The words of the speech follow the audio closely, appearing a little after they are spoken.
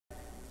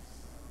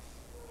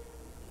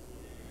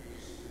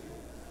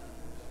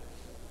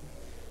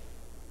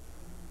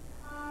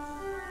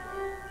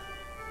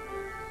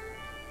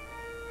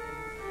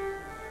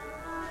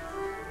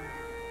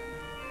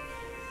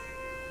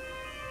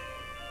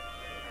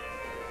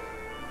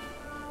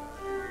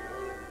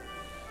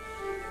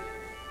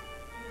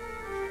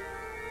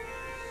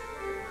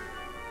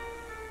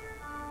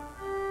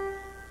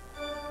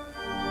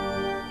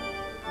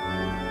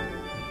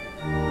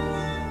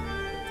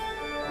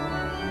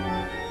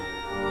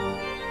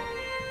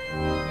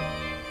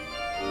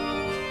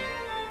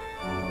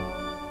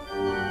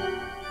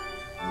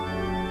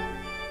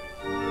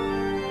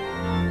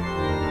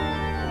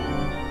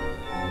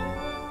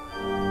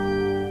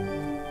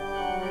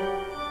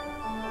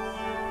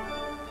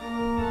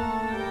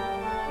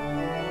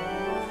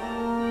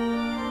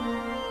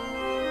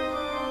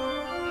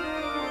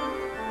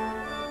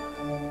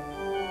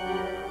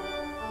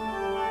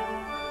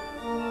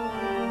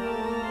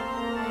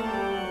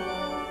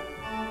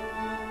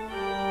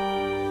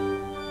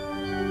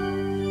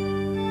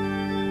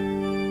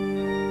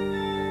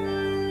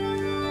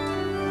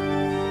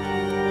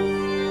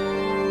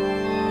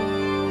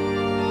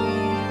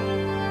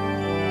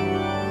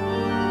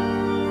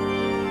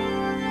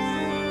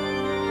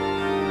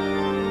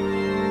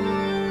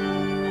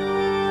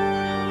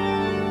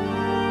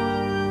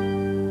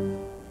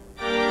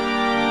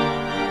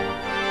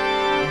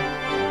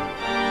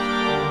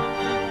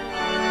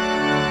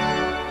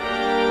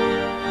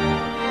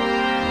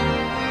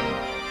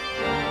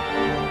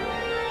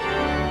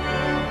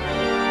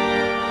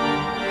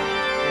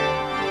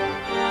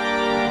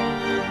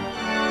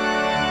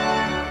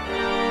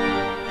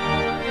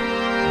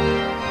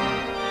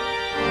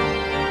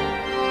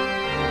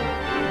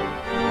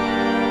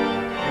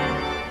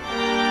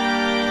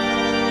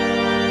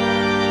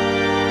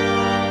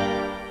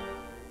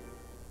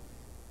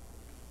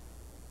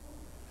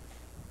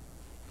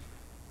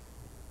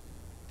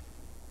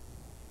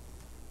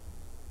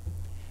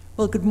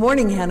Well, good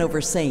morning, Hanover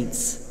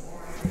Saints.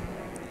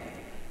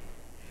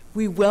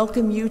 We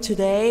welcome you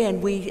today,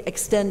 and we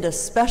extend a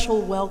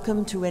special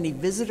welcome to any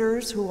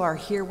visitors who are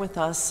here with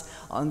us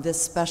on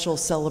this special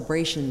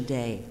celebration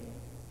day.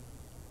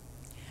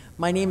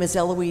 My name is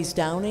Eloise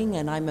Downing,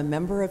 and I'm a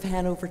member of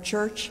Hanover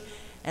Church,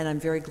 and I'm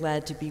very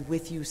glad to be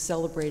with you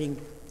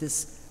celebrating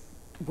this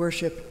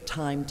worship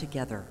time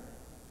together.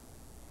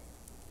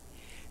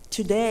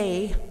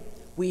 Today,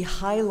 we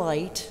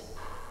highlight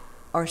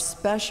our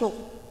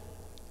special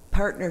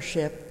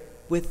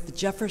partnership with the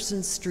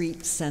Jefferson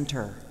Street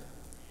Center.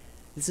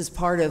 This is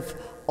part of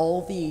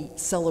all the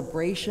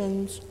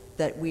celebrations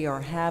that we are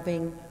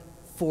having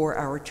for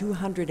our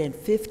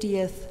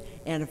 250th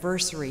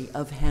anniversary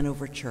of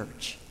Hanover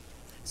Church.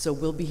 So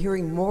we'll be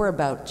hearing more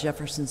about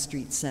Jefferson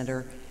Street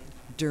Center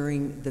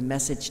during the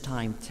message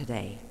time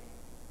today.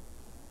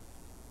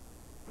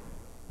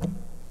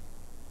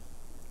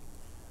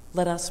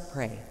 Let us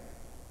pray.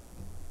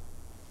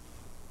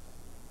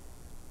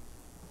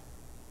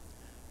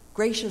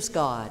 Gracious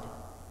God,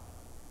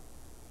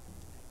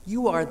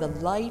 you are the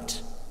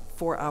light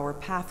for our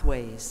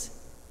pathways,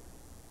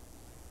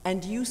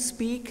 and you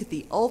speak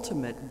the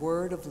ultimate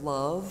word of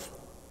love,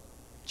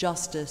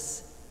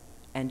 justice,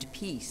 and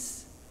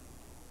peace.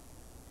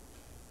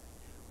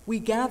 We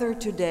gather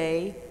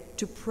today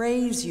to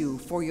praise you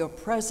for your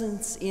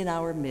presence in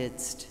our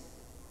midst.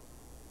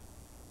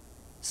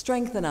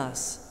 Strengthen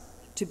us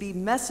to be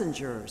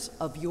messengers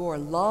of your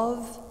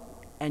love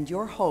and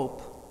your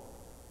hope,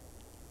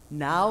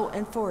 now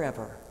and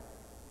forever.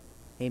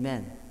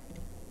 Amen.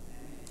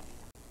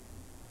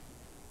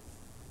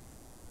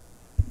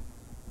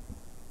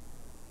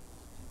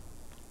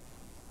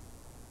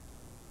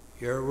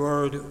 Your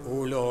word, O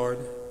Lord,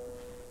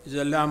 is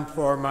a lamp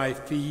for my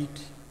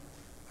feet,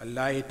 a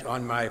light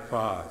on my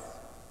path.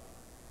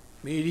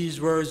 May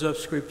these words of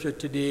Scripture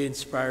today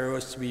inspire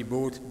us to be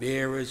both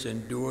bearers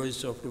and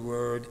doers of the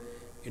word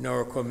in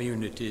our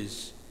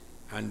communities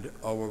and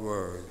our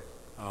world.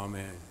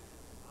 Amen.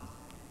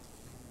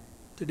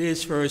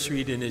 Today's first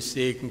reading is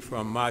taken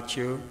from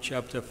Matthew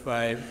chapter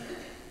 5,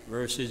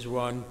 verses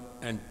 1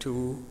 and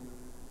 2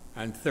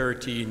 and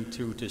 13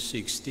 through to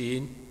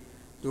 16.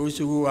 Those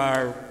who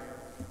are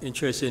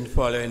interested in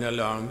following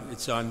along,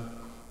 it's on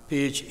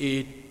page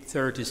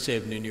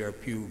 837 in your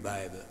Pew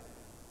Bible.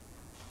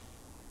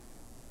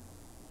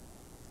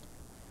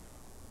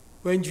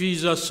 When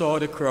Jesus saw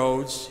the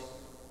crowds,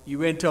 he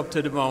went up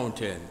to the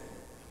mountain,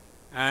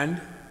 and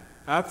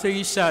after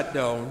he sat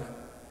down,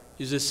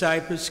 his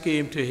disciples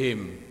came to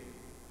him.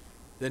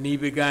 Then he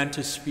began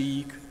to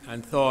speak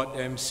and taught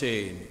them,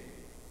 saying,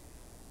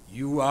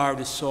 "You are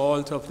the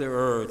salt of the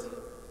earth,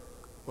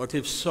 but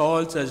if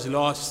salt has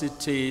lost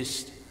its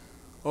taste,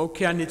 how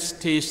can its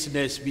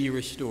tastiness be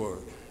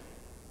restored?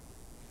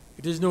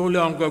 It is no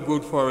longer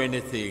good for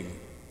anything,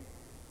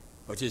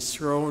 but is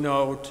thrown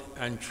out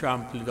and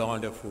trampled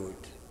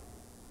underfoot.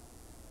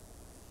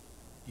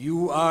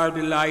 You are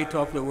the light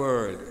of the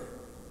world.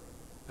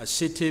 A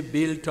city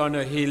built on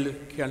a hill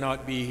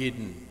cannot be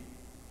hidden.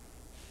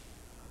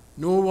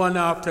 No one,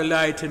 after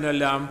lighting a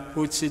lamp,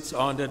 puts it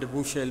under the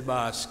bushel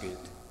basket,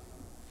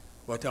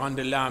 but on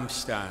the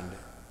lampstand,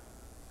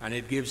 and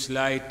it gives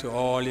light to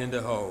all in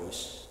the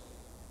house.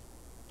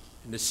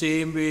 In the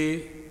same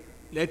way,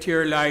 let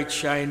your light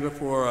shine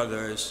before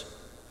others,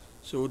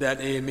 so that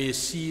they may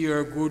see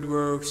your good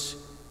works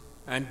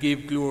and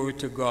give glory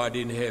to God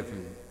in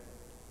heaven."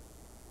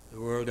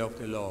 The word of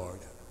the Lord.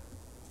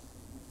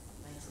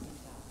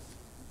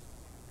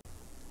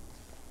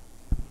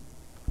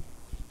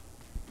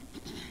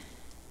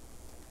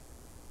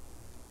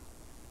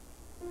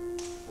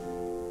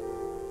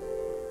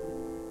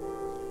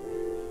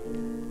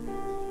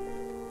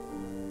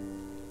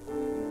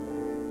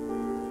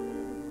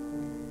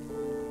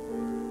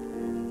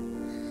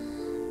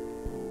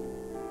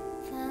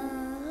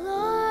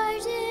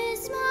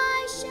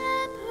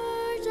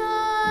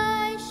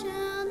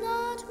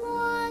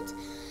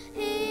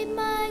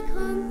 My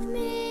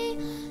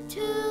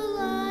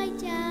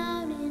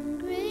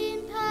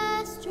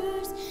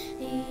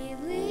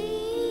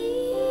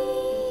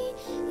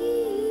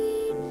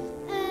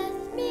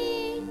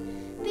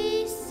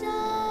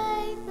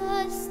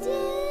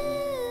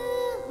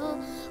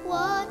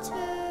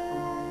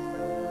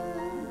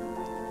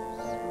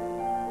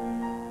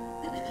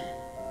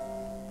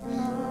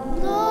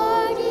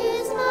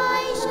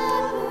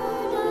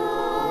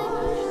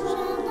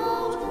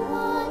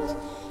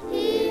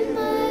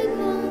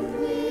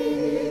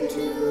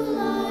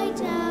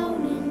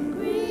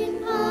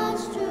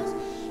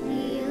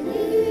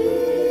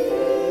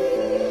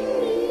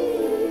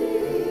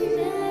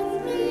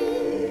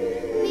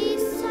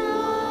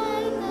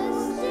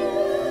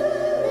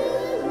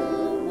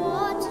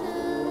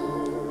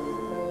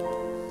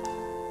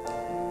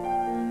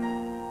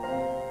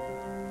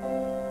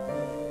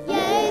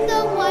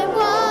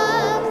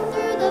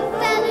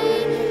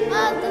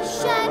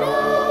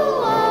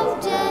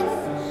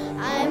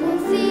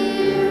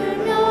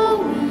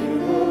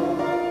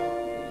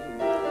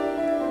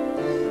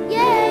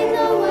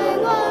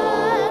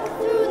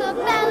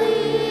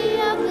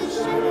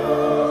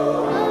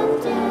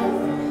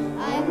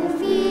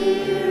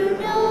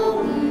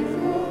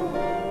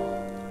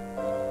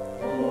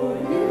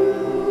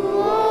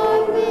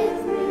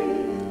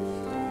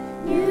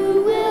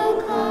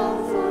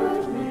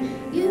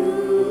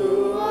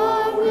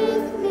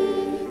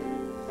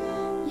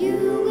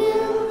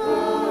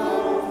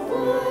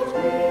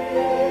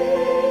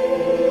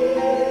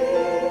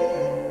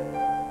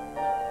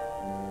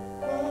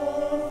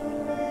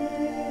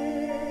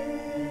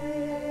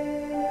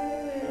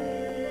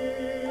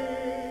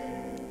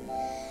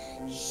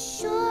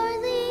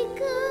Surely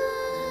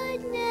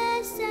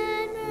goodness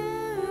and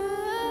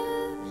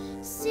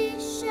mercy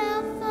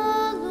shall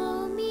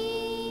follow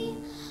me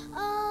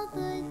all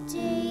the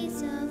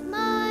days of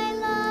my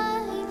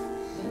life,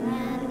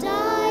 and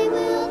I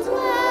will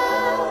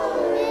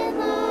dwell in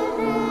the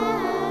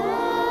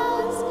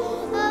house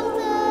of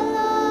the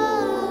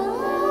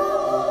Lord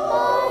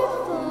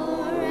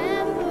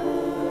forever.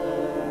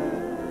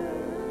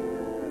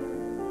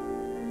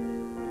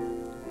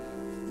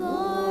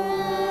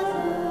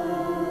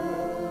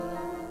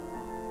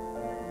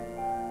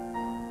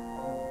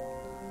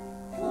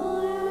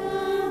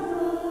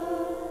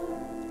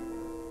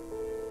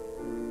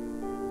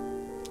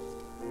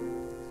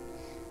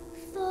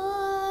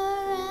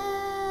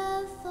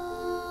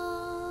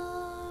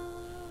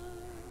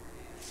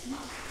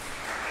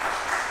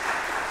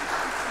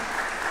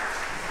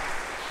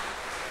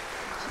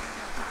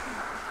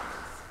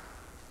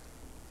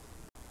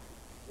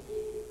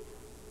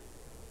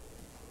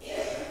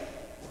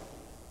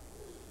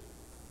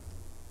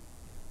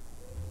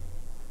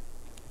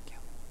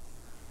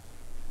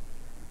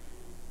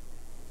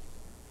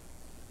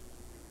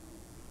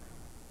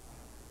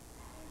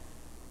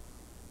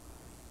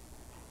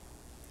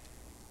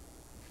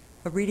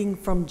 A reading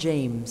from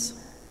James.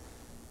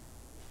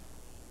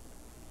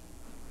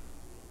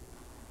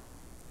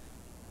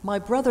 My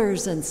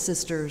brothers and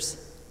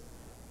sisters,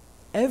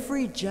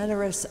 every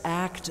generous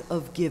act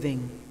of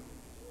giving,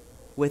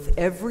 with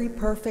every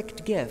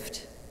perfect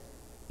gift,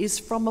 is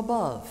from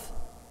above,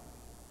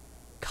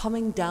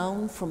 coming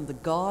down from the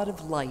God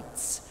of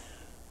lights,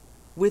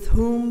 with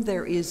whom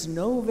there is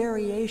no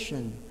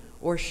variation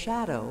or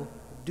shadow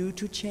due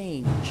to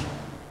change.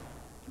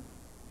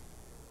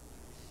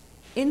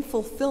 In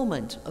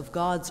fulfillment of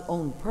God's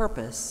own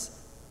purpose,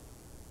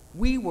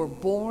 we were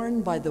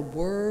born by the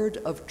word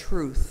of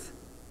truth,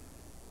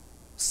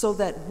 so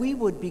that we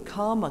would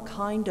become a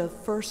kind of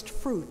first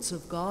fruits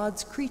of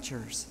God's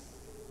creatures.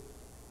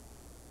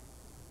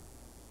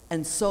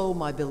 And so,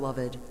 my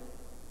beloved,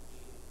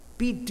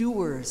 be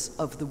doers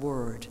of the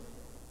word,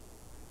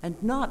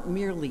 and not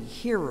merely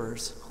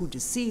hearers who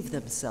deceive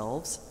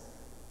themselves.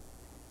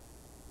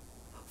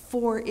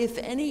 For if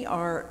any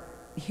are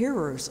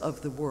hearers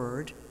of the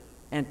word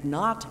and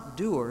not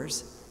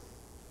doers,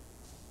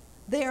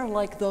 they are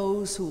like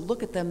those who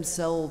look at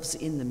themselves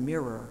in the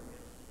mirror.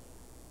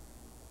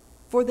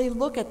 For they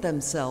look at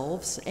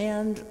themselves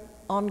and,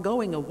 on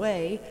going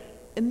away,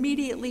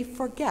 immediately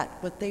forget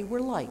what they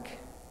were like.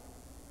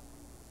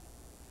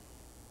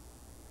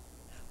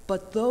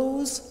 But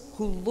those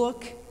who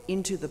look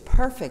into the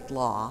perfect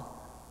law,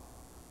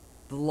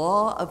 the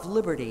law of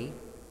liberty,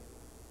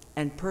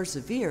 and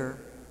persevere,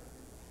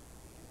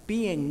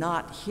 being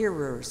not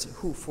hearers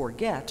who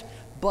forget,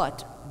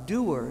 but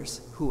doers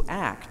who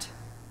act,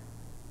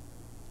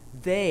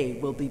 they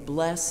will be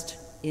blessed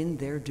in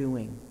their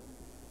doing.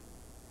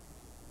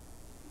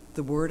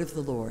 The word of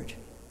the Lord.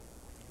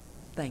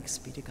 Thanks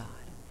be to God.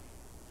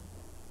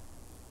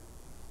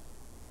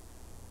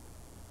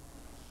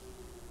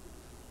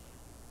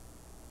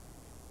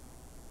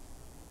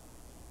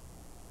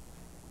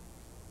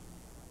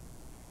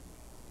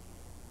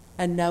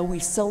 And now we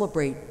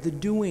celebrate the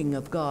doing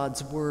of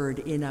God's word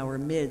in our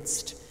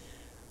midst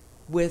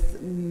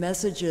with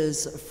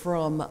messages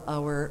from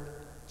our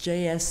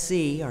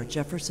JSC, our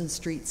Jefferson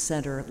Street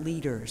Center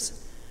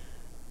leaders,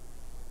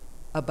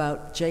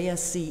 about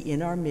JSC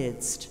in our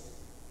midst,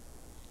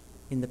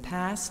 in the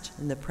past,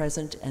 in the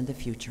present, and the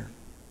future.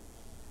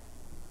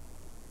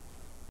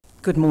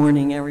 Good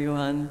morning,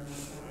 everyone.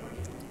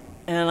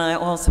 And I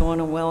also want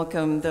to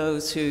welcome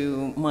those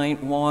who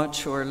might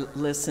watch or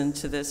listen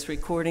to this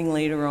recording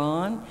later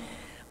on.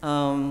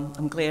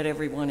 I'm glad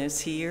everyone is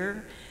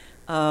here.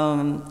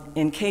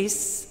 In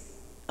case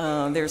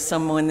there's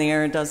someone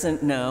there who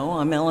doesn't know,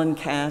 I'm Ellen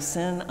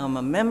Casson. I'm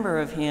a member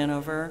of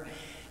Hanover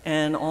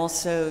and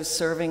also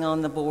serving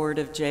on the board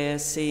of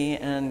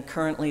JSC and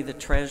currently the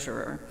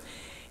treasurer.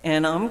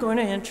 And I'm going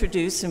to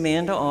introduce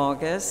Amanda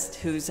August,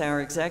 who's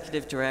our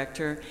executive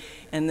director,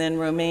 and then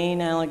Romaine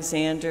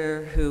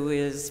Alexander, who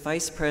is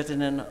vice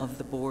president of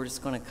the board, is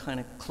going to kind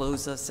of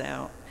close us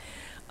out.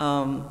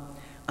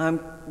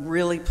 I'm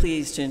really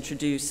pleased to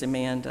introduce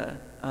Amanda.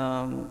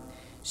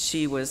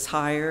 She was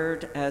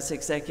hired as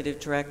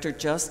executive director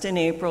just in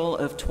April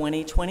of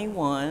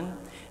 2021,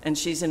 and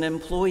she's an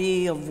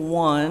employee of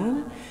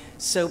one,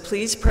 so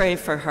please pray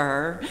for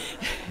her.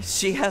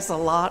 She has a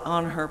lot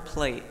on her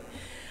plate.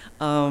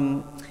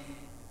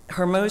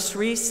 Her most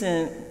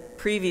recent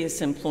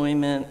previous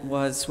employment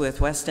was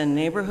with West End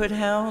Neighborhood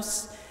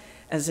House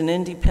as an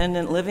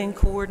independent living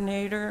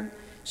coordinator.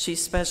 She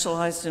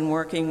specialized in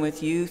working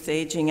with youth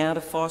aging out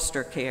of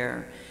foster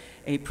care,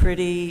 a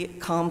pretty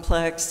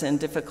complex and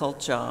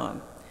difficult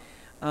job.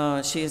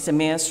 She has a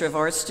Master of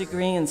Arts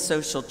degree in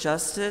social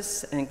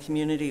justice and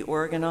community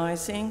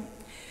organizing.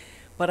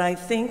 But I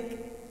think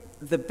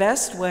the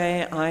best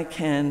way I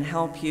can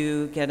help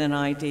you get an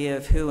idea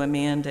of who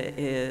Amanda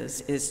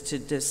is to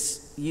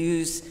just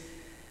use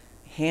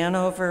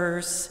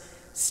Hanover's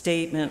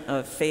statement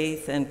of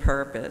faith and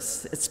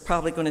purpose. It's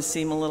probably going to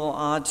seem a little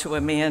odd to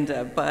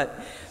Amanda, but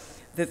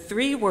the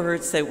three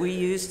words that we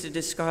use to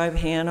describe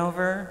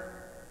Hanover,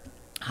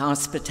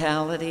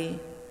 hospitality,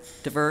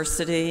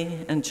 diversity,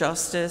 and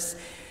justice,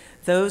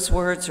 those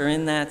words are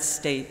in that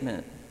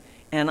statement.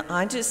 And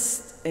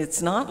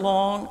it's not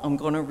long, I'm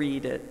going to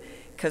read it,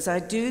 because I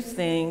do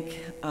think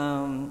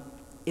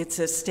it's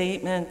a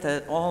statement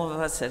that all of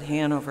us at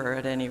Hanover,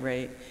 at any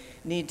rate,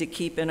 need to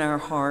keep in our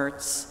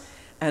hearts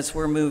as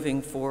we're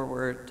moving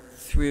forward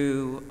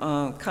through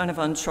kind of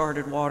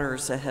uncharted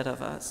waters ahead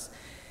of us.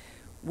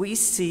 We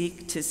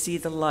seek to see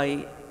the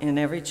light in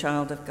every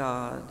child of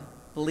God,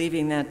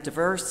 believing that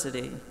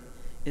diversity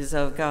is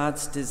of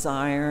God's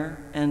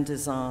desire and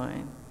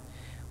design.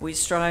 We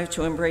strive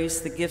to embrace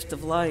the gift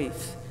of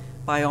life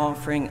by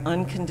offering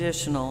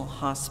unconditional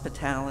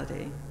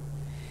hospitality.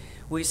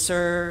 We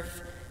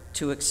serve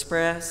to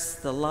express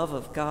the love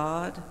of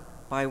God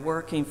by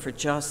working for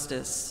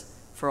justice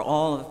for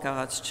all of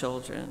God's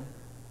children.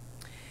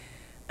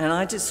 And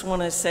I just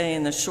want to say,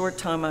 in the short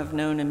time I've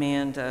known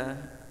Amanda,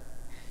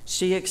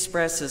 she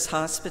expresses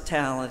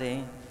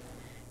hospitality,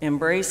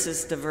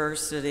 embraces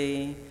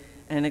diversity,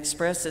 and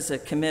expresses a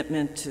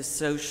commitment to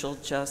social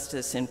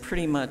justice in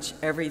pretty much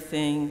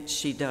everything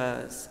she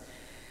does.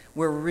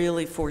 We're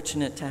really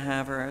fortunate to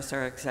have her as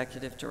our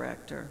executive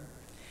director.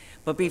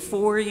 But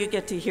before you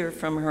get to hear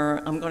from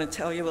her, I'm going to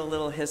tell you a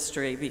little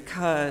history,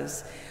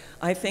 because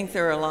I think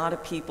there are a lot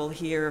of people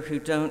here who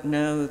don't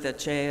know that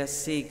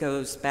JSC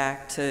goes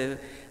back to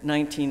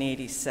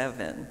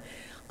 1987.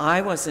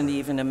 I wasn't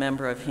even a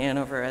member of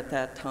Hanover at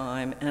that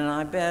time, and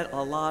I bet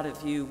a lot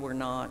of you were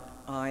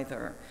not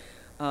either.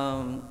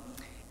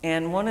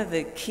 And one of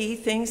the key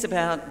things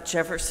about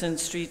Jefferson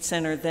Street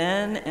Center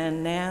then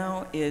and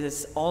now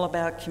is all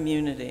about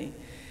community.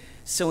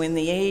 So in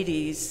the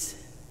 80s,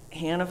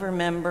 Hanover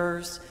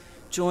members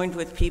joined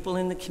with people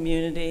in the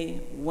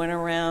community, went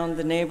around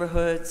the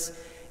neighborhoods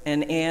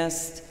and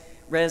asked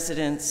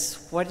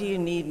residents, what do you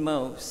need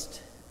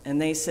most?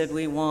 And they said,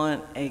 we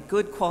want a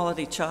good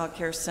quality child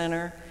care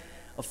center,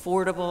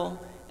 affordable,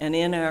 and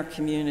in our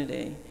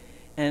community.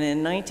 And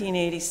in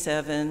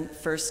 1987,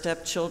 First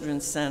Step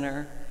Children's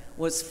Center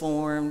was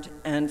formed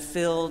and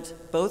filled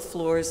both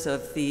floors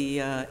of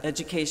the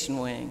education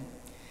wing.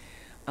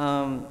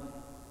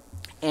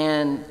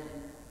 And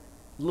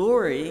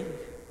Lori,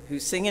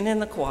 who's singing in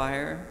the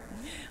choir,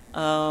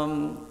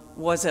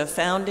 was a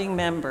founding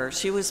member.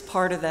 She was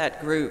part of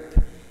that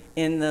group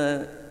in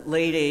the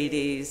late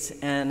 80s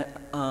and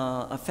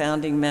a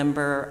founding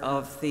member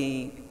of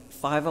the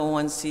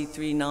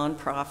 501c3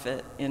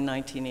 nonprofit in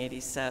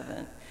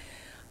 1987.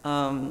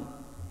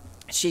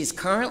 She's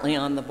currently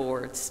on the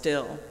board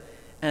still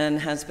and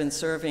has been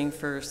serving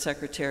for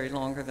secretary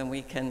longer than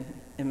we can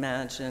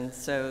imagine.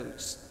 So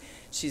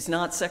she's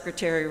not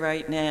secretary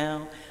right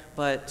now,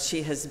 but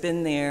she has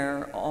been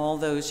there all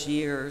those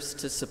years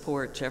to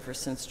support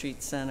Jefferson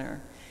Street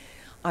Center.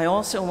 I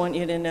also want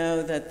you to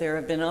know that there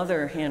have been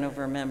other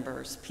Hanover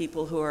members,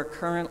 people who are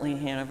currently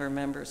Hanover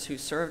members who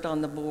served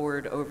on the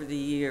board over the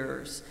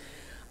years.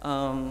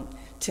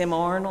 Tim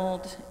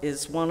Arnold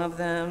is one of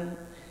them,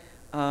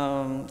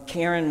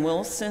 Karen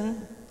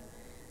Wilson,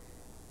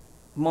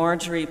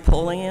 Marjorie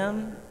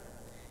Pulliam,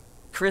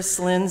 Chris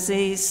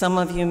Lindsay. Some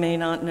of you may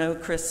not know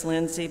Chris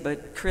Lindsay,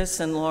 but Chris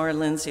and Laura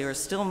Lindsay are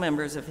still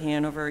members of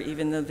Hanover,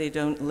 even though they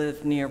don't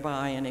live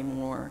nearby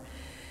anymore.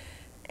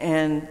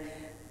 And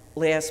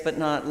last but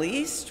not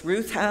least,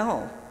 Ruth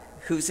Howell,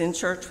 who's in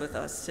church with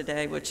us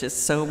today, which is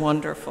so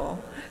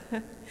wonderful.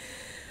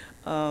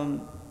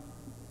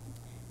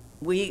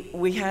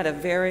 We had a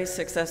very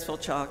successful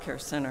child care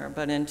center,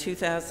 but in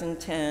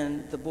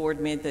 2010, the board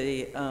made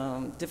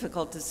the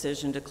difficult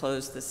decision to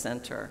close the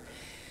center.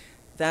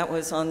 That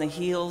was on the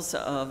heels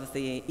of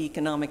the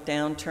economic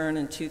downturn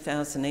in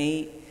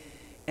 2008,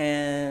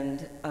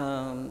 and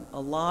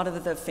a lot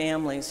of the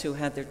families who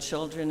had their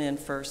children in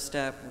First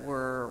Step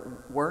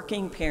were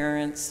working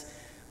parents,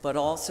 but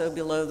also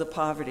below the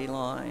poverty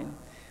line.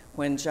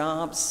 When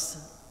jobs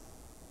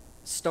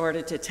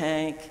started to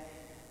tank,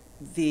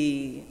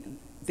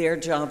 their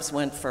jobs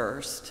went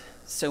first.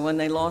 So when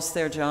they lost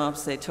their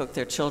jobs, they took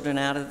their children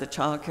out of the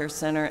child care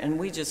center, and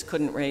we just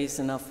couldn't raise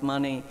enough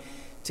money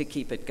to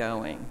keep it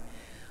going.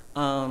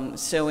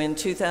 So in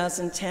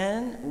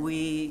 2010,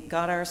 we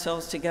got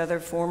ourselves together,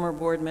 former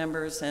board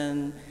members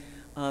and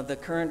the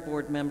current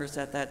board members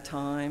at that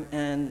time,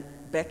 and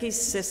Becky's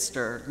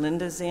sister,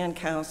 Linda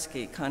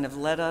Zankowski, kind of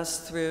led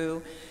us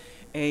through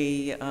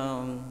a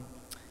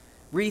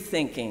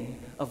rethinking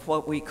of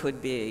what we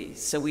could be.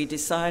 So we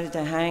decided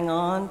to hang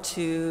on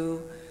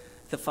to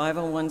the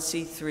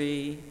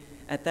 501c3.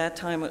 At that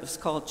time, it was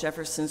called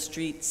Jefferson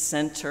Street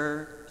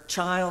Center,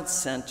 Child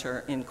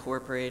Center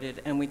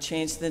Incorporated, and we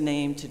changed the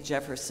name to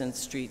Jefferson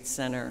Street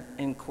Center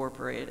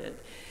Incorporated.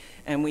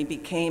 And we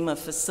became a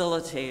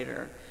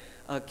facilitator,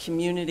 a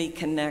community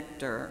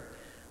connector.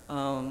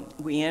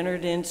 We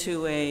entered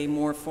into a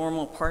more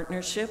formal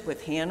partnership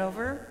with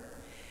Hanover,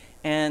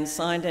 and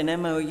signed an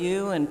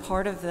MOU, and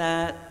part of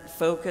that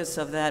focus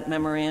of that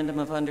memorandum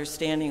of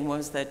understanding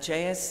was that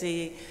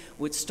JSC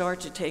would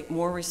start to take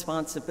more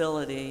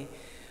responsibility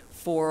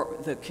for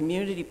the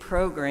community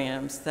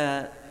programs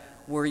that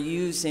were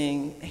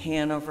using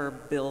Hanover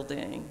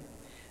building,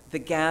 the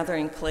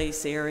gathering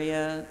place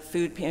area,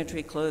 food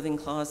pantry, clothing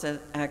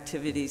closet,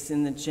 activities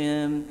in the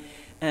gym,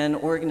 and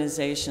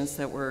organizations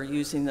that were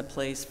using the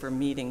place for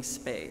meeting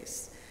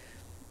space.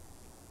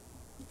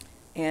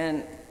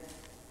 And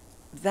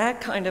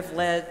that kind of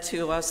led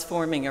to us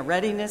forming a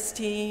readiness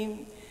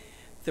team.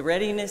 The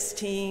readiness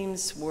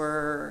teams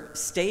were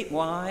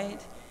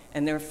statewide,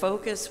 and their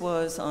focus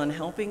was on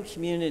helping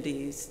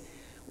communities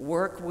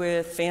work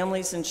with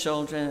families and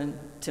children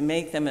to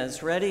make them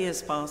as ready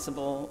as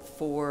possible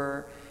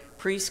for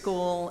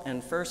preschool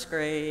and first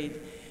grade.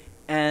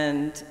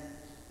 And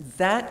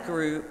that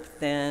group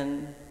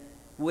then,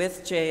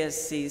 with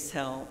JSC's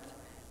help,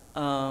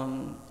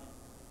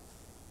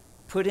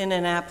 put in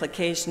an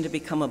application to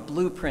become a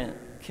blueprint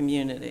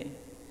community.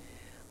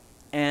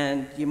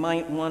 And you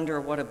might wonder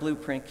what a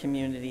blueprint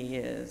community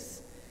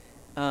is.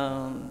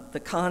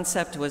 The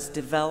concept was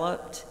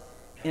developed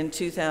in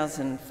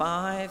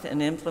 2005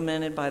 and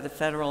implemented by the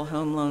Federal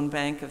Home Loan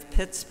Bank of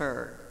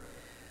Pittsburgh.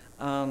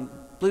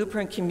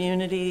 Blueprint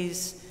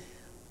communities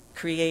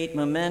create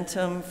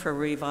momentum for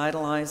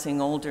revitalizing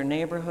older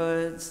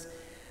neighborhoods.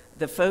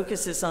 The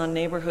focus is on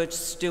neighborhood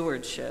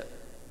stewardship,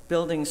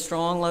 building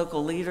strong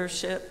local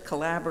leadership,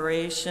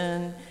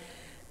 collaboration,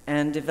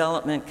 and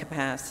development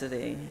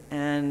capacity.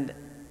 And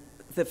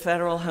the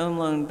Federal Home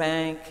Loan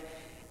Bank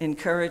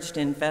encouraged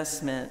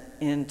investment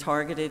in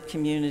targeted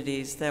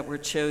communities that were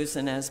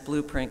chosen as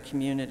blueprint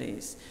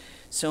communities.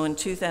 So in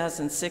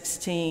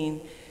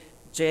 2016,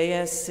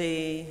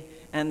 JSC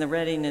and the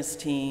readiness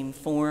team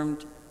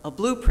formed a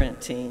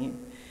blueprint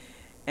team.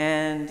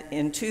 And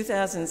in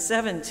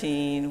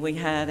 2017, we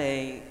had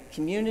a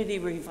community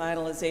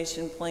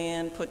revitalization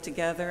plan put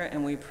together,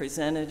 and we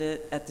presented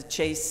it at the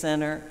Chase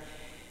Center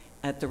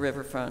at the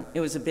riverfront.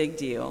 It was a big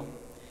deal.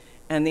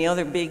 And the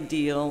other big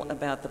deal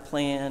about the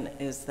plan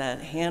is that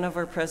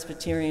Hanover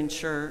Presbyterian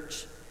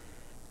Church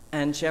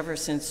and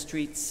Jefferson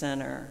Street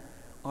Center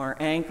are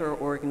anchor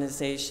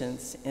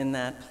organizations in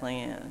that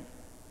plan.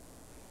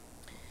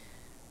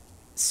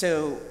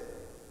 So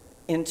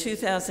in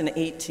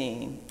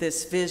 2018,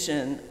 this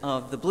vision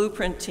of the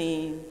blueprint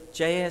team,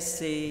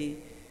 JSC,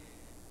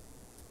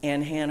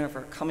 and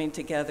Hanover coming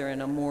together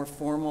in a more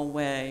formal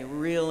way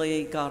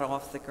really got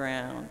off the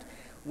ground.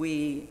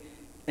 We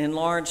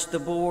enlarged the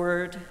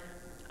board.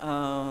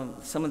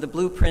 Some of the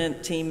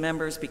blueprint team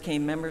members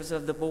became members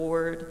of the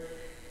board,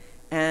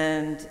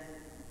 and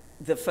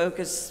the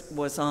focus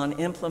was on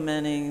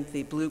implementing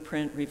the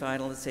blueprint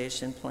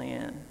revitalization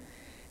plan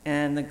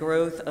and the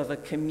growth of a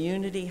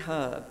community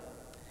hub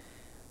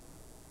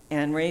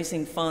and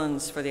raising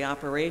funds for the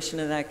operation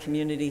of that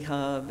community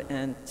hub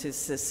and to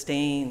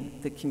sustain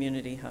the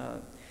community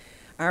hub.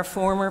 Our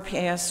former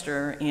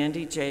pastor,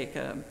 Andy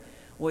Jacob,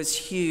 was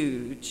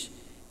huge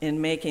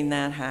in making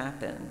that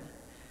happen.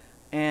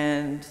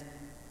 And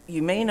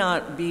you may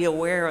not be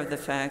aware of the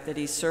fact that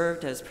he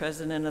served as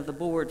president of the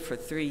board for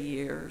 3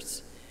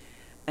 years.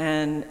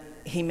 And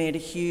he made a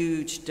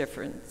huge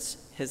difference.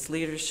 His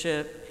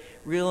leadership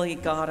really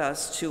got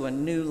us to a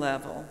new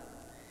level.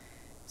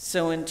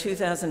 So in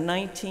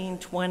 2019,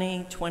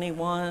 20,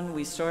 21,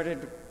 we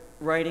started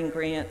writing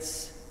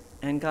grants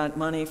and got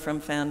money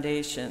from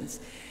foundations.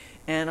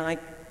 And I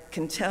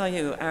can tell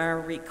you, our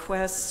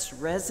requests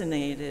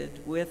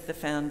resonated with the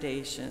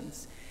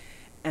foundations.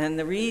 And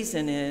the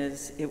reason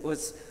is it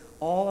was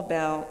all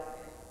about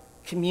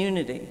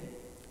community,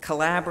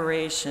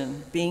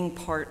 collaboration, being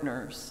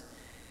partners.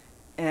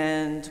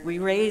 And we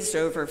raised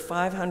over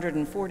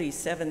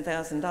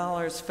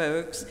 $547,000,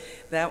 folks.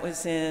 That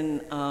was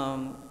in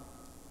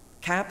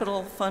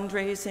capital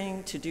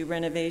fundraising to do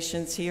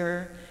renovations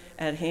here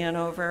at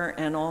Hanover,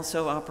 and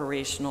also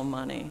operational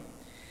money.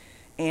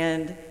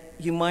 And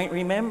you might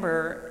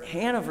remember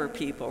Hanover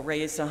people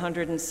raised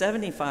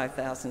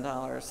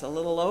 $175,000, a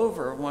little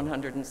over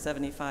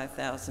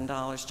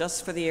 $175,000,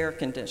 just for the air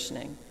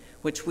conditioning,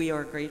 which we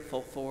are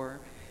grateful for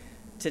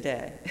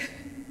today.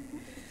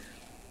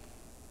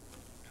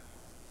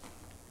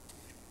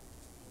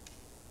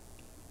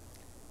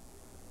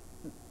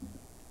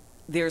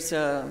 There's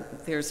a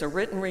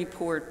written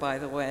report, by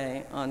the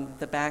way, on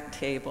the back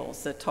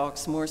tables that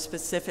talks more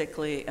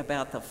specifically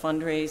about the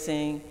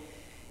fundraising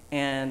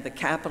and the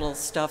capital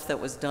stuff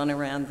that was done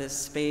around this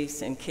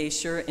space. In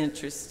case you're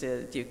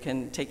interested, you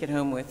can take it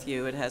home with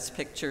you. It has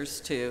pictures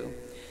too.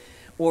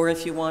 Or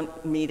if you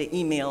want me to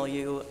email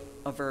you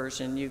a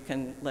version, you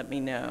can let me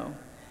know.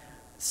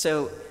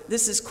 So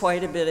this is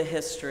quite a bit of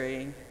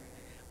history,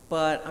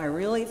 but I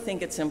really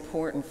think it's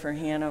important for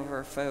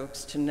Hanover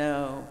folks to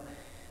know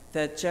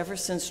that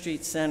Jefferson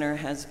Street Center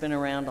has been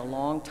around a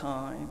long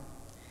time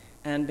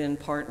and been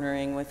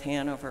partnering with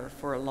Hanover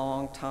for a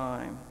long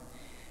time.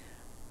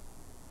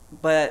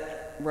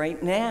 But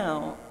right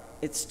now,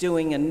 it's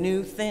doing a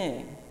new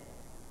thing,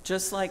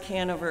 just like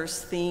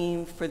Hanover's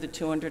theme for the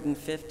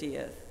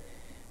 250th.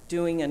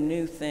 doing a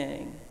new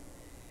thing.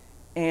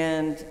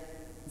 And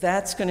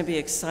that's going to be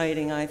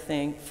exciting, I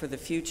think, for the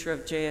future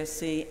of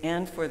JSC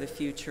and for the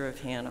future of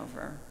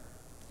Hanover.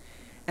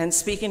 And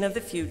speaking of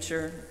the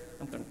future,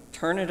 I'm going to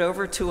turn it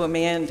over to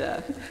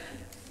Amanda.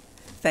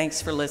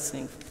 Thanks for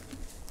listening.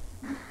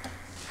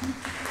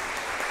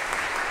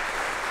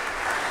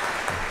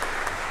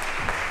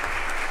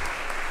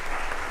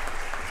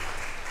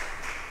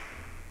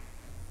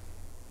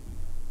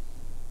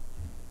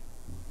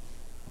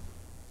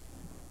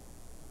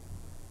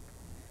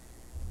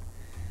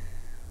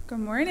 Good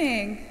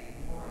morning.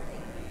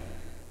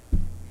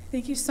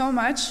 Thank you so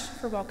much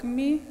for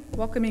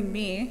welcoming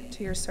me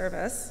to your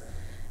service,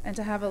 and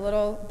to have a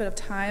little bit of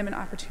time and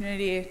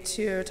opportunity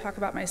to talk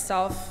about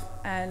myself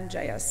and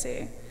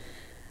JSC.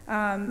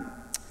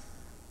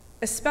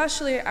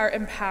 Especially our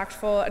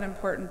impactful and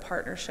important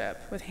partnership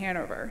with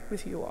Hanover,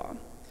 with you all.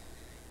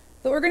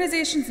 The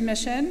organization's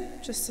mission,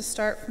 just to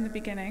start from the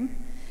beginning,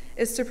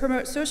 is to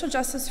promote social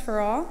justice for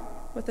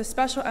all, with a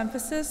special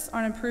emphasis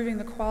on improving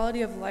the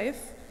quality of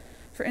life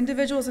for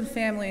individuals and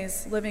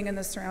families living in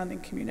the surrounding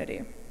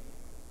community.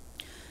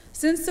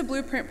 Since the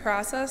blueprint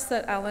process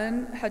that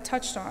Ellen had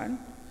touched on,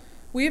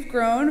 we've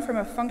grown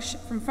from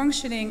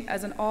functioning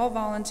as an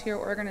all-volunteer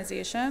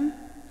organization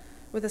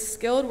with a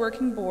skilled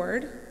working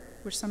board,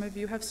 which some of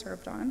you have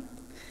served on,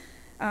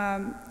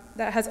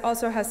 that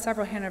also has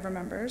several Hanover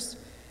members,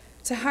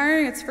 to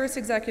hiring its first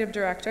executive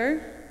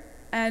director.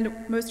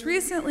 And most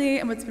recently,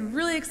 and what's been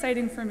really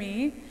exciting for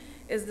me,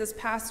 is this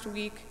past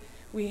week,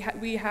 we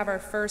have our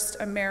first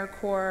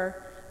AmeriCorps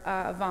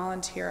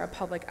volunteer, a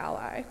public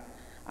ally.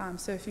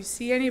 So if you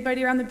see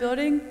anybody around the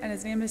building and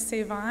his name is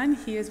Savon,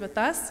 he is with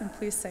us, and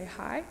please say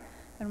hi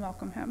and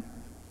welcome him.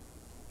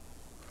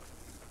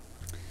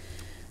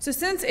 So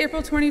since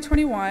April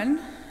 2021,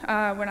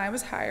 when I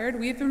was hired,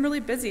 we've been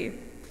really busy.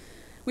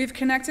 We've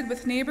connected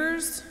with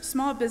neighbors,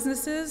 small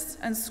businesses,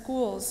 and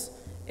schools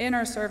in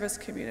our service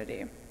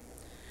community.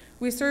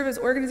 We serve as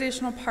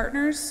organizational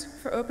partners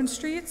for Open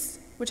Streets,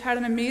 which had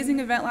an amazing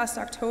event last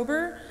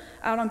October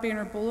out on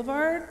Banner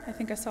Boulevard. I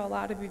think I saw a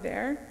lot of you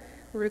there,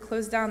 where we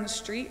closed down the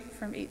street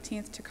from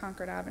 18th to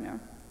Concord Avenue.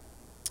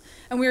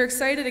 And we are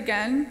excited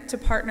again to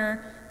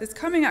partner this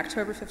coming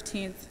October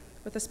 15th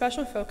with a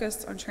special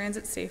focus on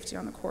transit safety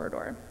on the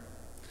corridor.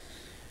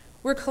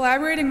 We're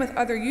collaborating with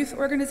other youth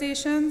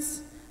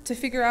organizations to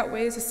figure out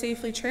ways to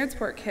safely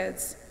transport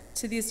kids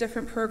to these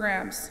different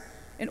programs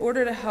in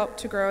order to help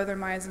to grow their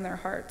minds and their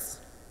hearts.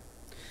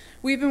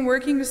 We've been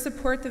working to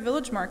support the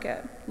Village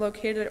Market,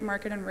 located at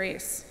Market and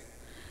Race,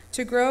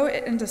 to grow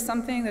it into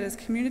something that is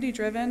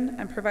community-driven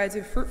and provides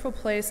a fruitful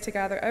place to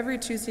gather every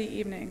Tuesday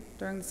evening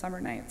during the summer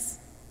nights.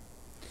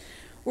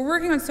 We're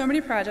working on so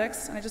many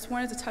projects, and I just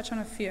wanted to touch on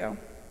a few.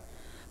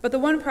 But the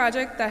one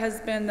project that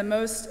has been the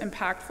most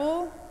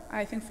impactful,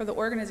 I think, for the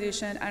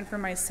organization and for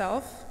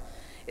myself,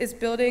 is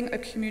building a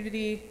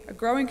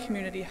growing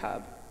community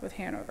hub with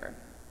Hanover.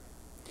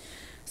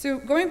 So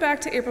going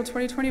back to April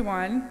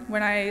 2021,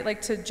 when I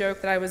like to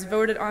joke that I was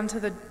voted onto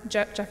the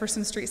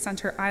Jefferson Street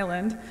Center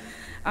island,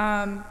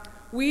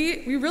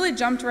 we really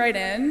jumped right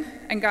in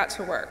and got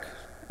to work.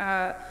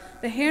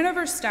 The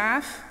Hanover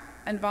staff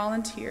and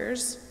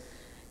volunteers,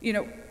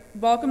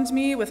 welcomed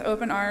me with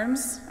open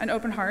arms and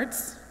open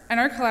hearts, and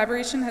our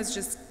collaboration has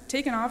just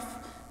taken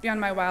off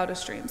beyond my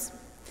wildest dreams.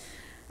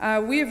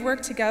 We have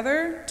worked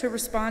together to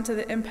respond to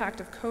the impact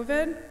of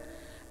COVID.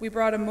 We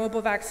brought a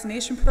mobile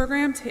vaccination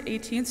program to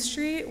 18th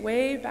Street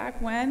way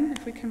back when,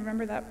 if we can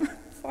remember that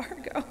far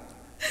ago.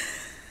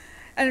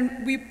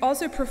 And we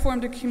also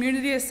performed a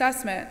community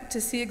assessment to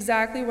see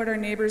exactly what our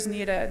neighbors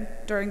needed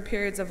during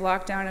periods of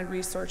lockdown and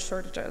resource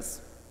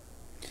shortages.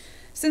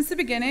 Since the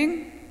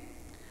beginning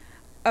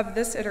of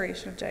this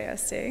iteration of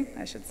JSC,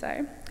 I should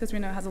say, because we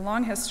know it has a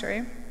long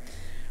history,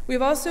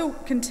 we've also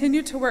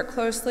continued to work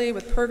closely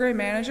with program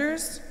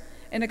managers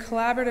in a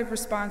collaborative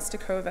response to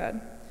COVID,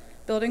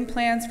 building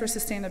plans for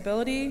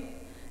sustainability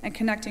and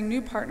connecting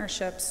new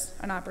partnerships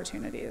and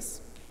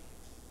opportunities.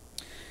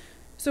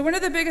 So one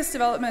of the biggest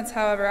developments,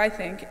 however, I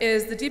think,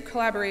 is the deep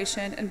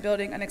collaboration in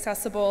building an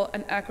accessible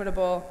and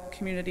equitable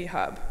community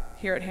hub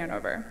here at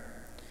Hanover.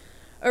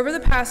 Over the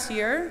past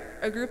year,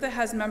 a group that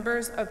has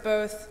members of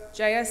both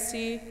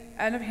JSC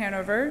and of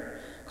Hanover,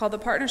 called the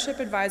Partnership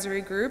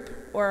Advisory Group,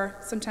 or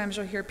sometimes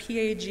you'll hear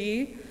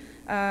PAG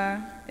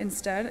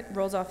instead, it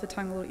rolls off the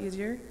tongue a little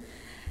easier,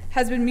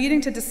 has been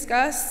meeting to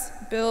discuss,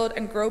 build,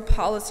 and grow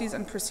policies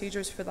and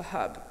procedures for the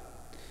hub.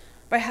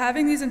 By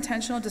having these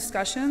intentional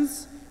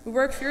discussions, we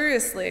work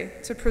furiously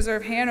to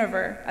preserve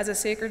Hanover as a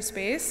sacred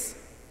space,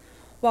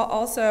 while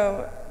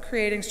also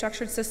creating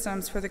structured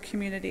systems for the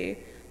community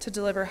to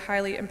deliver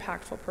highly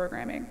impactful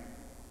programming.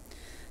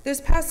 This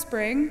past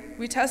spring,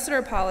 we tested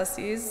our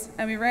policies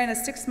and we ran a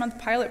 6-month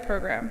pilot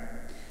program.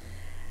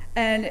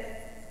 And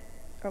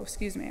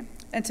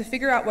to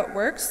figure out what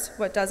works,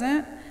 what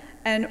doesn't,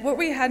 and what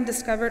we hadn't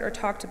discovered or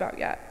talked about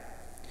yet.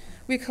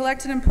 We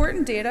collected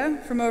important data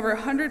from over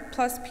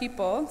 100+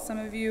 people. Some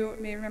of you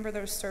may remember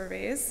those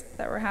surveys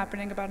that were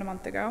happening about a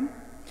month ago.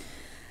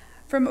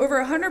 from over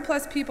 100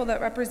 plus people that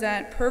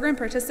represent program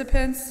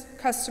participants,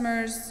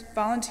 customers,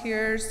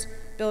 volunteers,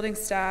 building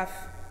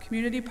staff,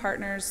 community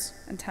partners,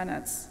 and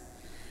tenants.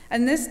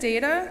 And this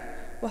data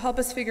will help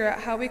us figure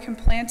out how we can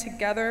plan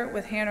together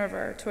with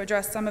Hanover to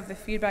address some of the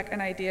feedback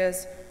and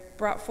ideas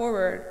brought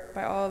forward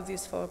by all of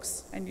these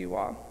folks and you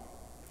all.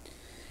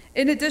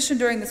 In addition,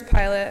 during this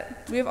pilot,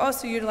 we have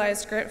also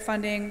utilized grant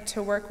funding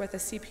to work with a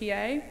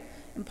CPA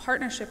in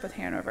partnership with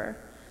Hanover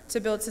to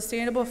build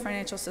sustainable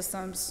financial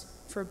systems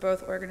for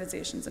both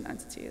organizations and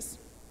entities.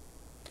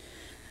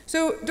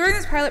 So during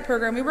this pilot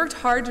program, we worked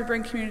hard to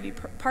bring community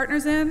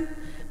partners in,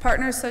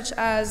 partners such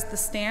as The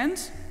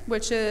Stand,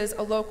 which is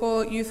a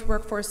local youth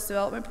workforce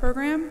development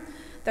program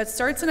that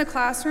starts in a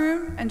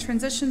classroom and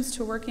transitions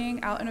to working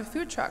out in a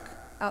food truck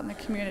out in the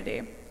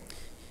community.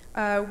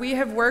 We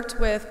have worked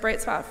with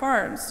Bright Spot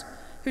Farms,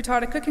 who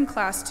taught a cooking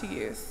class to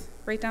youth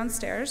right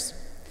downstairs,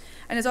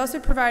 and is also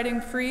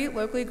providing free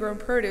locally grown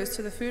produce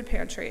to the food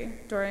pantry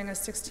during a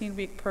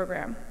 16-week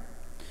program.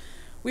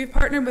 We've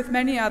partnered with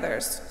many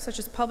others, such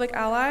as Public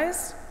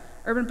Allies,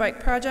 Urban Bike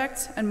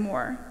Project, and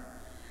more.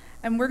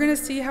 And we're going to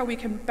see how we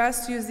can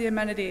best use the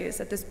amenities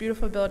that this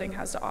beautiful building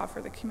has to offer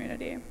the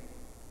community.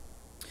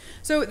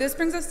 So this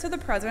brings us to the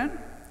present.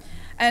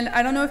 And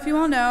I don't know if you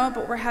all know,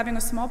 but we're having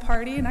a small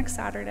party next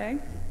Saturday.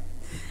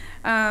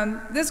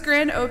 This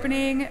grand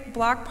opening,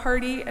 block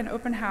party, and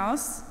open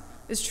house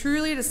is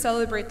truly to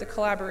celebrate the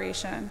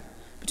collaboration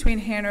between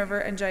Hanover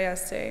and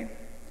JSC,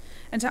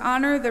 and to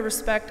honor the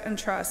respect and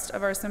trust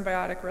of our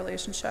symbiotic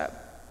relationship.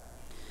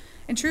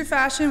 In true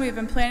fashion, we've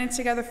been planning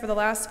together for the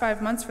last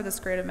 5 months for this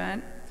great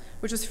event,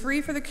 which is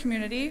free for the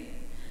community,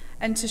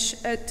 and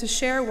to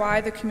share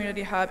why the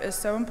Community Hub is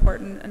so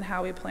important and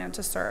how we plan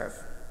to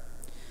serve.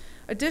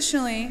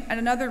 Additionally, and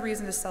another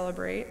reason to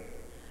celebrate,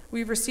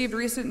 we've received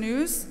recent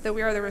news that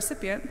we are the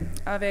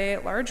recipient of a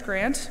large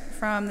grant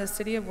from the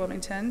City of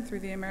Wilmington through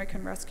the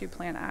American Rescue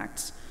Plan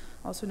Act,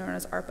 also known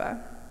as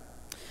ARPA.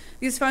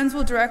 These funds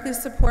will directly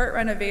support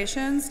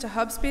renovations to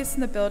hub space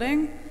in the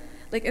building,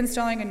 like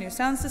installing a new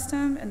sound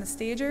system in the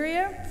stage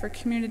area for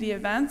community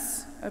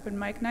events, open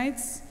mic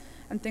nights,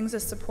 and things to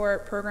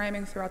support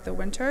programming throughout the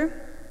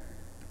winter,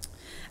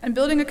 and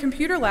building a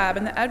computer lab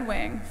in the Ed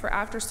Wing for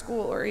after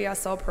school or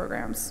ESL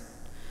programs.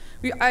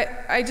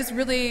 I just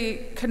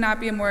really could not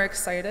be more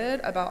excited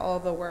about all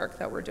the work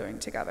that we're doing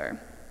together.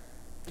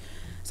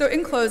 So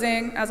in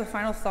closing, as a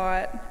final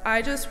thought,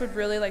 I just would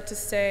really like to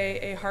say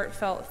a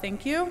heartfelt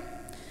thank you.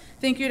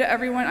 Thank you to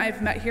everyone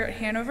I've met here at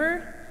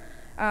Hanover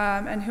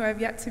and who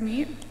I've yet to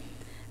meet,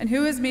 and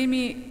who has made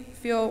me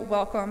feel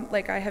welcome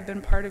like I have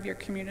been part of your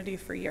community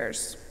for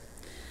years.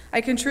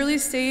 I can truly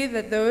say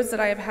that those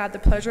that I have had the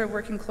pleasure of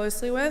working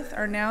closely with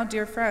are now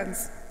dear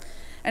friends,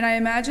 and I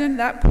imagine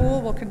that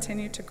pool will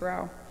continue to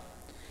grow.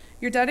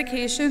 Your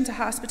dedication to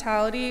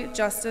hospitality,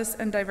 justice,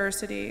 and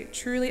diversity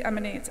truly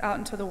emanates out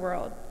into the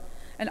world,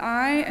 and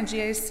I and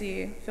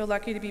GAC feel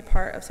lucky to be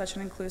part of such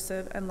an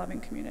inclusive and loving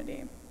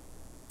community.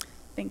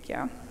 Thank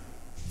you.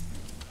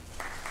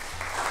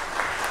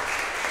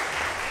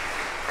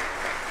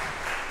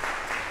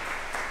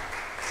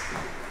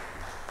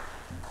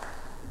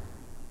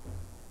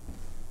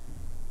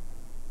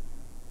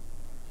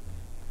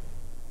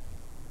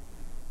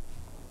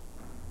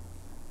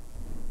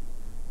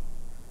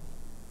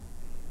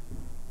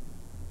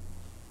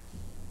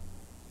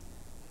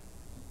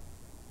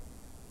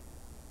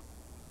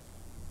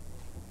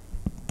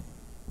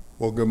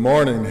 Well, good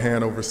morning,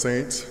 Hanover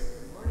Saints.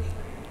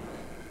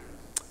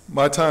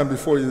 My time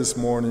before you this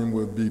morning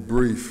will be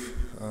brief.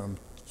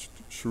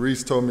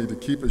 Sharice told me to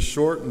keep it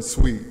short and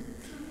sweet,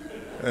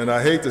 and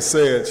I hate to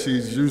say it,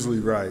 she's usually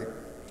right.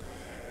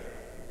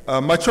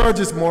 My charge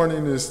this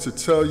morning is to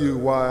tell you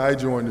why I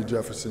joined the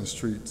Jefferson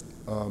Street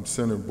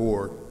Center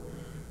Board.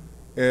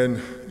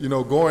 And, you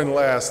know, going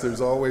last, there's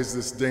always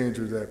this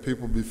danger that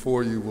people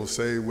before you will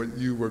say what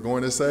you were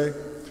going to say,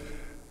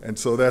 and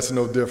so that's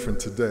no different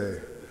today.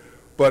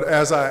 But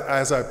as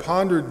I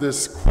pondered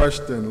this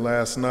question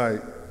last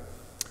night,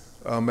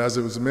 as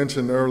it was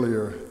mentioned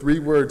earlier, 3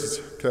 words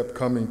kept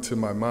coming to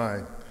my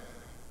mind.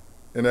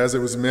 And as it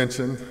was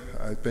mentioned,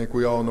 I think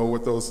we all know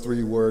what those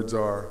 3 words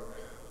are: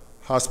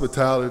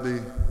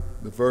 hospitality,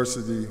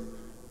 diversity,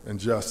 and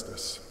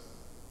justice.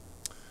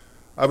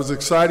 I was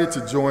excited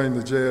to join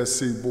the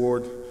JSC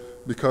board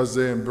because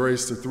they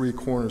embrace the 3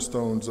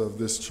 cornerstones of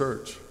this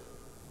church: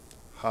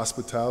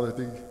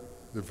 hospitality,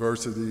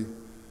 diversity,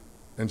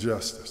 and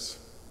justice.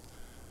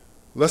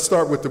 Let's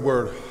start with the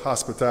word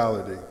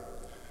hospitality.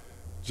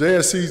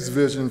 JSC's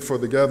vision for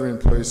the gathering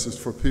place is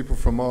for people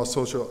from all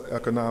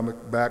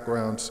socioeconomic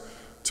backgrounds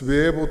to be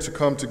able to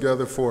come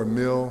together for a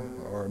meal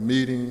or a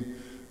meeting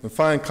and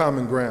find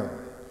common ground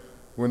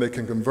when they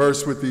can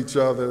converse with each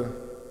other,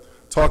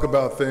 talk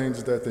about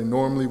things that they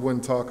normally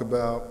wouldn't talk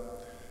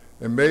about,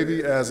 and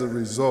maybe as a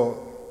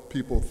result,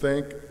 people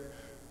think,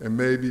 and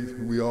maybe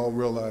we all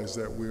realize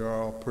that we are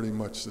all pretty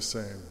much the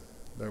same,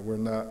 that we're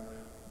not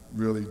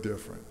really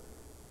different.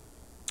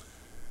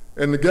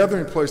 And the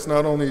gathering place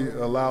not only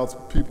allows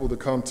people to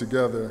come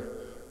together,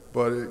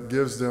 but it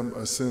gives them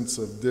a sense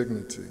of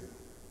dignity.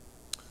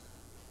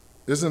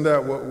 Isn't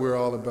that what we're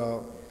all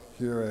about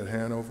here at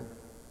Hanover?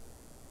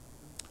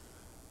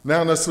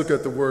 Now let's look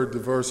at the word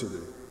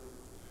diversity.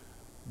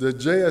 The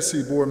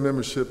JSC board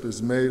membership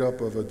is made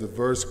up of a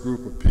diverse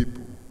group of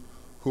people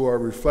who are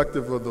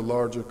reflective of the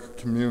larger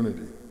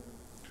community.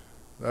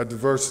 That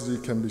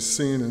diversity can be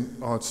seen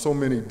on so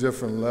many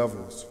different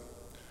levels: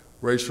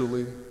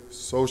 racially,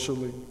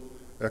 socially,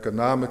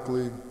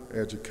 economically,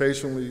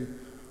 educationally,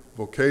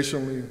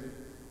 vocationally,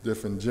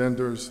 different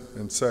genders,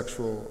 and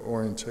sexual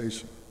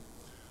orientation.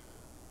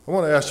 I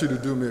want to ask you to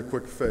do me a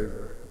quick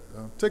favor.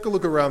 Take a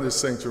look around this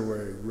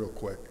sanctuary real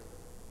quick.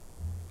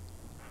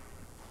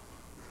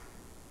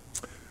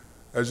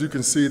 As you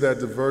can see, that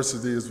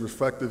diversity is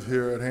reflective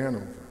here at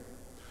Hanover.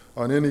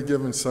 On any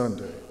given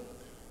Sunday,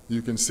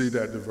 you can see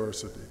that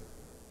diversity.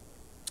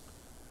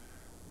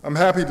 I'm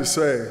happy to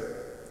say,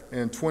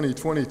 in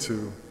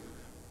 2022,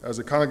 as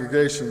a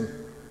congregation,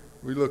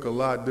 we look a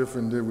lot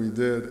different than we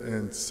did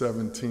in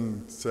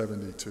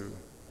 1772.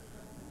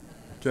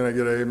 Can I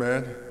get an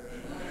amen?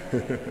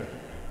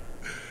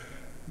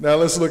 Now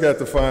let's look at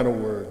the final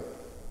word,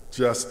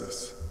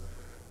 justice.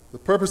 The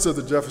purpose of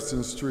the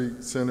Jefferson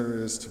Street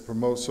Center is to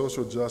promote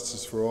social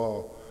justice for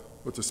all,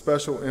 with a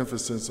special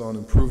emphasis on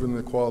improving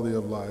the quality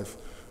of life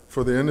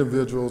for the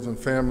individuals and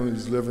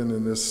families living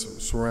in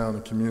this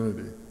surrounding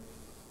community.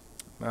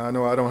 Now, I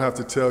know I don't have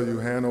to tell you,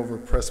 Hanover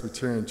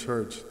Presbyterian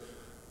Church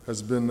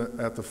has been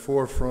at the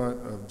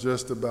forefront of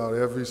just about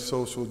every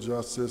social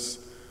justice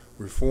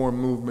reform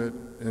movement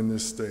in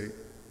this state.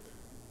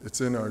 It's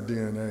in our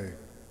DNA.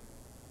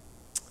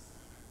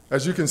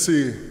 As you can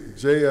see,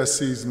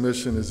 JSC's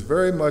mission is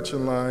very much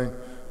in line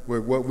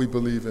with what we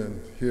believe in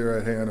here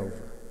at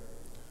Hanover.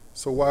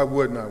 So why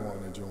wouldn't I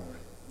want to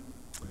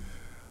join?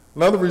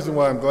 Another reason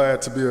why I'm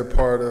glad to be a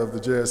part of the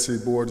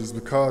JSC board is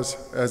because,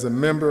 as a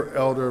member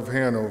elder of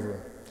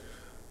Hanover,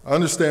 I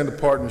understand the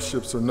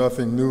partnerships are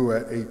nothing new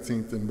at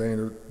 18th and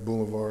Baynard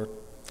Boulevard,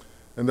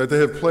 and that they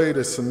have played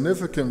a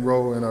significant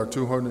role in our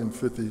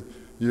 250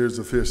 years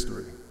of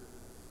history.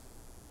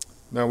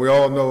 Now, we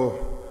all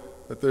know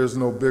that there's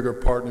no bigger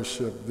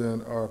partnership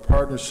than our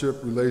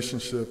partnership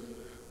relationship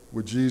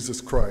with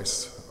Jesus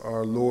Christ,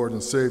 our Lord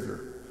and Savior.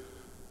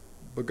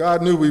 But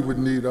God knew we would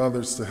need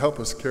others to help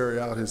us carry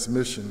out his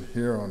mission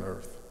here on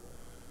earth.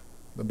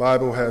 The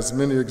Bible has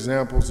many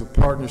examples of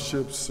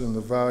partnerships and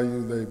the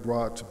value they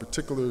brought to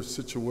particular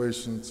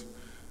situations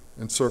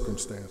and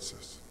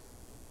circumstances.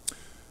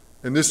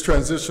 In this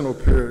transitional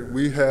period,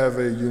 we have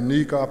a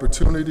unique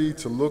opportunity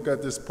to look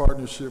at this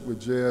partnership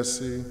with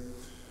JSC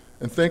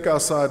and think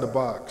outside the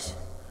box.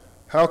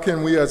 How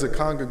can we as a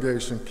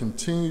congregation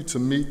continue to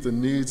meet the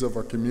needs of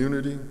our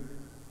community?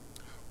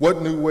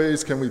 What new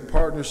ways can we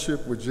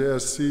partnership with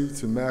JSC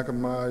to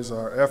maximize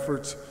our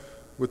efforts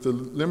with the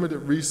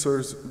limited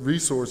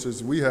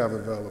resources we have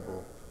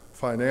available,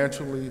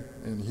 financially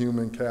and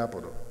human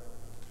capital?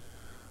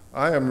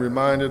 I am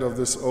reminded of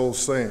this old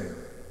saying: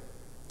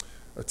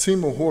 a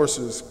team of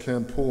horses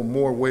can pull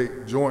more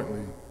weight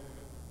jointly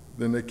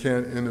than they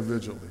can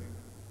individually.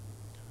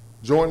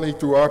 Jointly,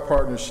 through our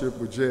partnership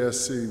with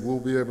JSC, we'll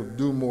be able to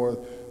do more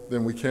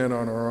than we can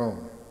on our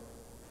own.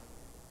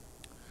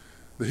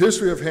 The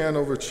history of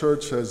Hanover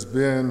Church has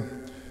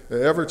been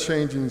an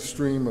ever-changing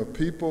stream of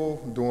people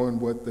doing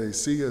what they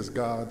see as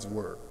God's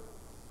work.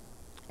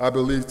 I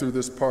believe through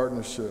this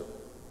partnership,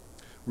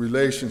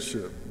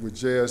 relationship with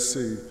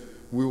JSC,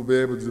 we will be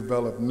able to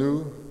develop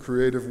new,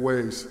 creative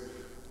ways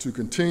to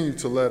continue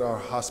to let our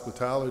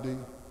hospitality,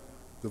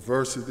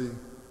 diversity,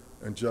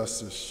 and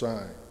justice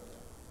shine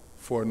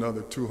for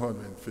another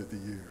 250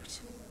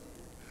 years.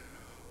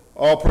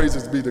 All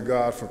praises be to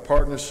God for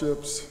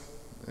partnerships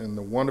and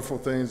the wonderful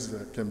things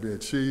that can be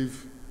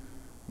achieved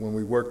when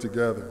we work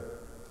together.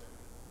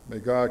 May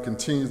God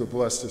continue to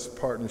bless this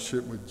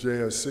partnership with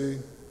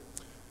JSC.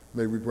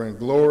 May we bring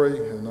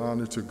glory and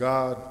honor to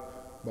God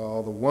by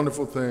all the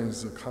wonderful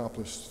things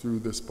accomplished through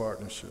this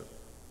partnership.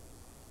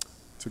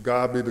 To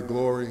God be the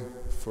glory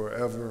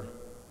forever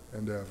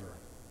and ever.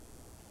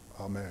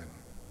 Amen.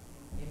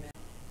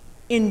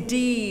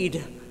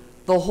 Indeed,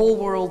 the whole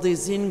world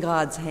is in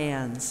God's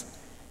hands.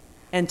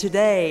 And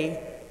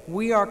today,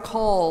 we are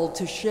called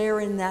to share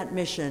in that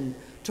mission,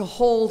 to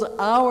hold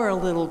our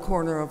little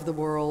corner of the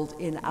world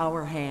in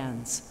our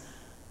hands,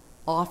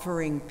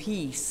 offering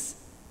peace,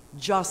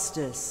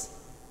 justice,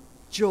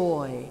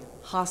 joy,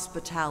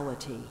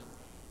 hospitality,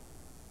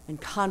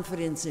 and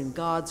confidence in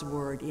God's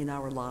word in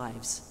our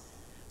lives.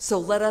 So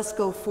let us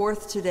go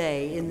forth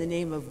today in the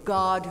name of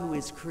God, who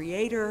is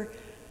creator,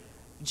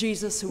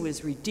 Jesus, who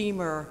is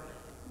Redeemer,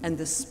 and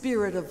the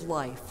Spirit of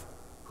life,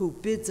 who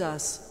bids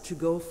us to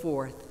go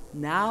forth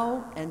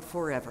now and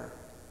forever.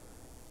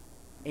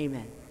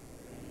 Amen.